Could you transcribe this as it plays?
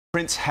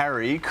Prince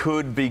Harry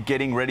could be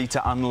getting ready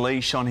to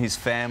unleash on his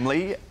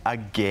family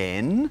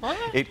again. What?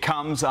 It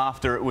comes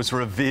after it was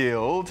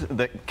revealed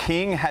that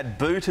King had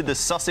booted the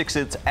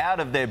Sussexes out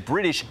of their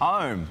British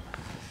home.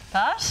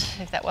 But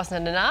if that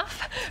wasn't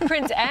enough,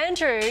 Prince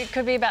Andrew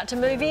could be about to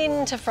move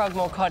into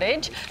Frogmore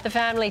Cottage. The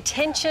family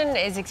tension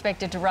is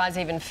expected to rise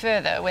even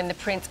further when the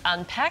Prince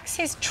unpacks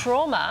his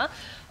trauma,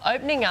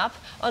 opening up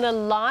on a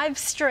live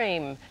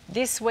stream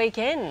this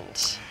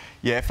weekend.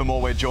 Yeah, for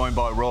more, we're joined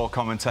by royal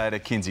commentator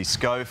Kinsey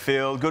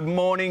Schofield. Good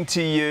morning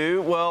to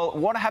you. Well,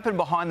 what happened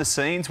behind the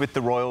scenes with the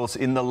royals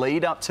in the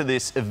lead up to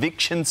this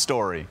eviction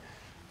story?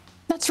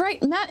 That's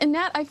right, Matt. And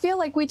Nat, I feel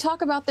like we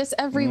talk about this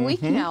every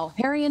week now.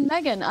 Harry and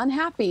Meghan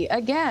unhappy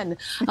again.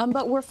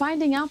 But we're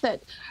finding out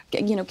that,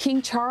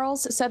 King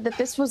Charles said that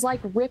this was like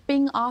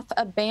ripping off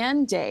a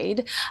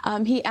Band-Aid.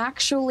 He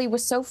actually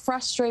was so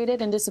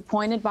frustrated and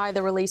disappointed by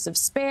the release of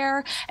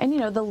Spare and,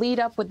 the lead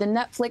up with the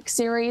Netflix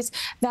series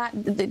that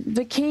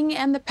the king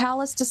and the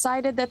palace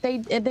decided that they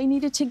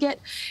needed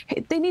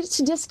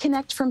to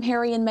disconnect from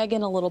Harry and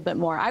Meghan a little bit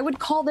more. I would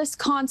call this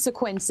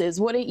consequences,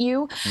 wouldn't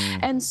you?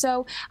 And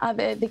so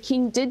the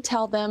king did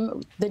tell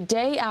them the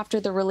day after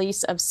the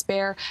release of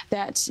Spare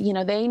that,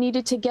 they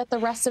needed to get the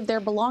rest of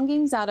their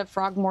belongings out of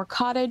Frogmore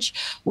Cottage.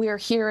 We are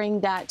hearing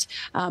that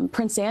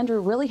Prince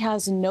Andrew really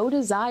has no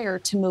desire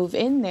to move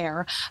in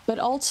there, but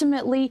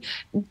ultimately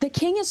the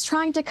king is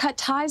trying to cut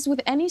ties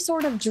with any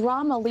sort of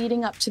drama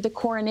leading up to the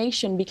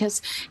coronation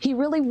because he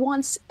really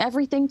wants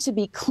everything to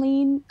be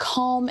clean,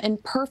 calm,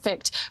 and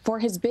perfect for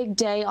his big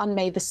day on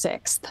May the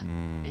 6th.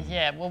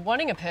 Yeah, well,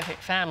 wanting a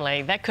perfect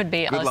family, that could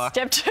be a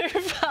step too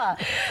far.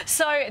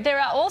 So there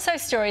are also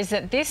stories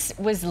that this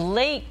was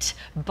leaked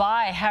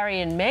by Harry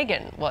and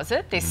Meghan, was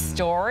it, this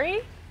story?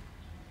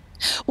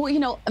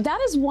 Well, that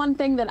is one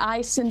thing that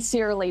I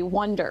sincerely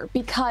wonder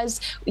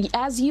because,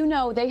 as you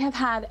know, they have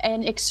had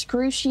an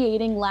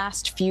excruciating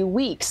last few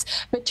weeks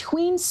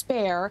between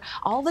Spare,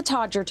 all the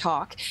Todger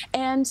talk,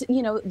 and,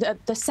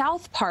 the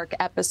South Park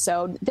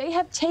episode. They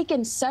have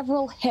taken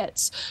several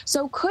hits.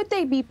 So could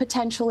they be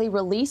potentially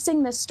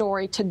releasing this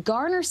story to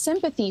garner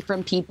sympathy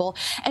from people?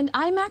 And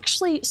I'm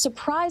actually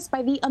surprised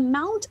by the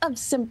amount of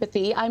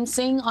sympathy I'm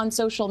seeing on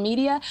social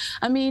media.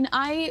 I mean,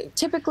 I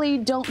typically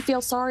don't feel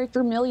sorry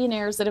for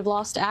millionaires that have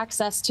lost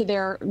access to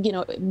their,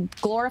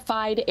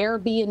 glorified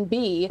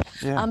Airbnb.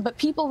 But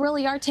people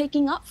really are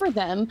taking up for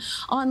them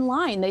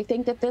online. They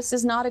think that this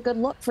is not a good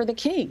look for the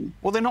king.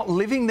 Well, they're not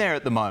living there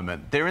at the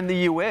moment. They're in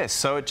the US,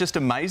 so it just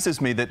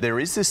amazes me that there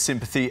is this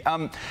sympathy.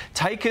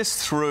 Take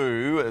us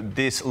through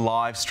this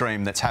live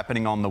stream that's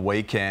happening on the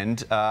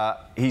weekend.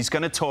 Harry's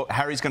going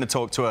to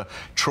talk to a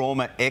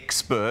trauma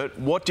expert.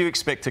 What do you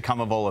expect to come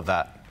of all of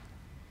that?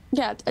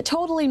 Yeah, a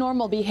totally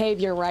normal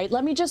behavior, right?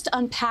 Let me just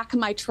unpack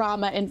my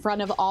trauma in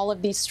front of all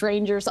of these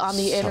strangers on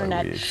the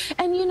internet. Weird.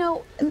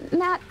 And,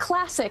 Matt,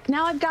 classic.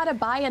 Now I've got to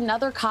buy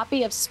another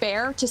copy of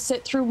Spare to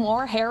sit through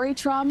more Harry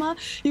trauma.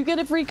 You get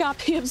a free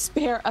copy of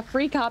Spare,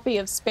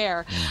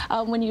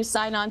 when you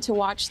sign on to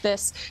watch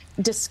this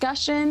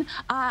discussion.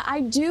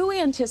 I do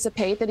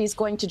anticipate that he's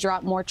going to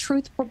drop more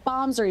truth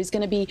bombs or he's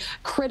going to be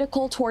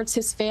critical towards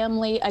his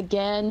family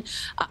again.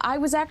 I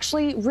was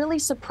actually really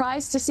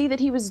surprised to see that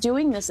he was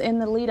doing this in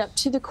the lead up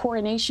to the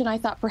coronation. I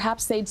thought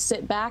perhaps they'd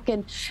sit back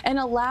and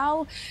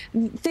allow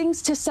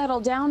things to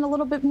settle down a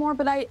little bit more,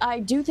 but I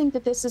do think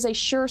that this is a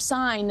sure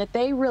sign that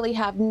they really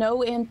have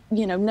no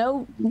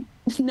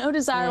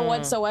desire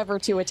whatsoever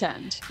to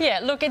attend. Yeah,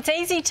 look, it's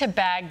easy to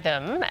bag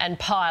them and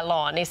pile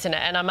on, isn't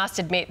it? And I must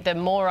admit, the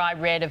more I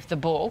read of the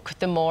book,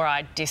 the more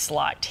I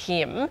disliked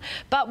him.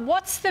 But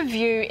what's the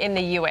view in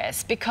the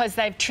US? Because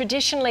they've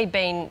traditionally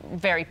been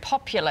very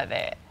popular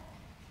there.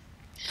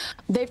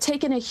 They've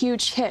taken a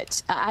huge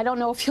hit. I don't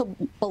know if you'll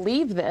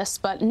believe this,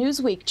 but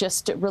Newsweek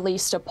just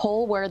released a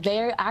poll where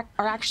they are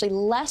actually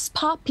less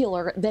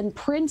popular than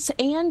Prince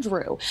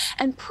Andrew.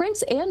 And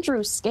Prince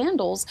Andrew's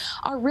scandals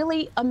are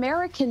really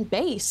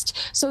American-based.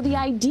 So the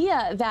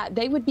idea that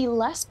they would be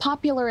less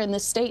popular in the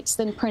States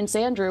than Prince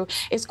Andrew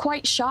is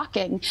quite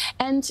shocking.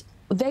 And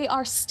they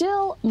are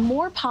still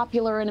more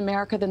popular in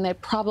America than they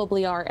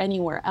probably are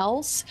anywhere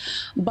else,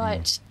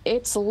 but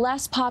it's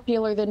less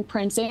popular than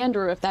Prince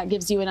Andrew, if that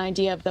gives you an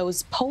idea of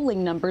those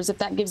polling numbers, if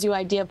that gives you an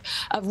idea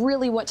of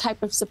really what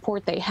type of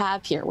support they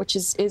have here, which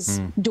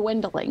is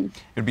dwindling.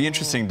 It'd be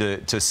interesting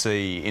to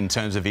see, in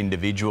terms of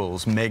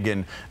individuals,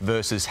 Meghan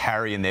versus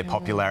Harry and their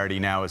popularity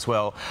now as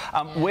well.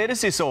 Where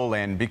does this all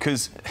end?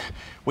 Because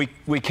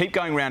we keep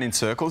going around in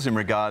circles in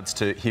regards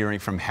to hearing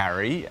from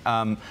Harry.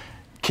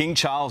 King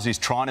Charles is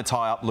trying to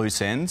tie up loose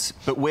ends,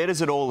 but where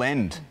does it all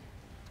end?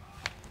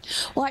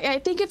 Well, I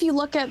think if you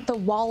look at the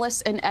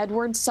Wallace and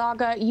Edward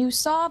saga, you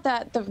saw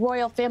that the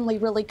royal family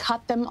really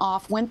cut them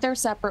off, went their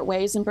separate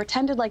ways, and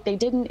pretended like they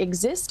didn't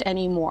exist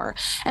anymore.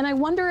 And I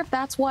wonder if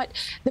that's what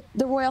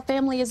the royal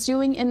family is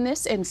doing in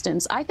this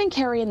instance. I think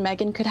Harry and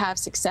Meghan could have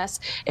success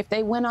if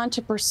they went on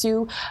to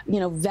pursue,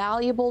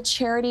 valuable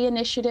charity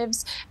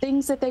initiatives,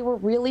 things that they were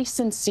really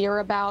sincere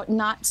about,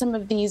 not some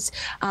of these.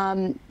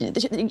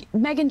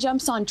 Meghan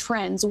jumps on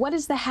trends. What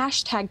is the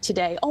hashtag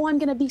today? Oh, I'm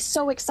going to be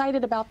so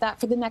excited about that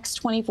for the next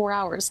 24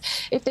 hours.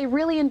 If they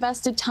really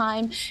invested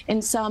time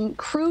in some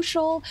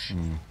crucial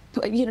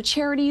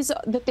charities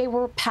that they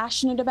were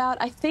passionate about,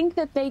 I think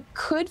that they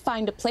could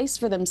find a place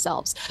for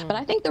themselves. But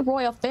I think the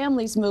royal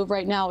family's move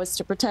right now is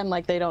to pretend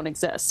like they don't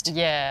exist.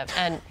 Yeah,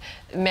 and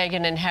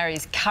Meghan and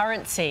Harry's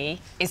currency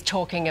is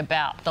talking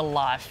about the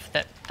life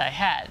that they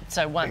had.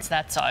 So once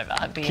that's over,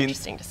 it'd be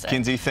interesting to see.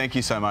 Kinsey, thank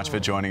you so much for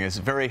joining us.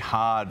 Very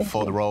hard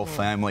for the royal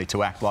family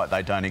to act like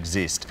they don't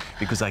exist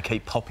because they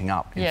keep popping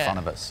up in front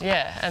of us.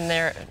 Yeah, and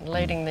they're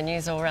leading the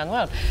news all around the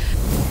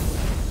world.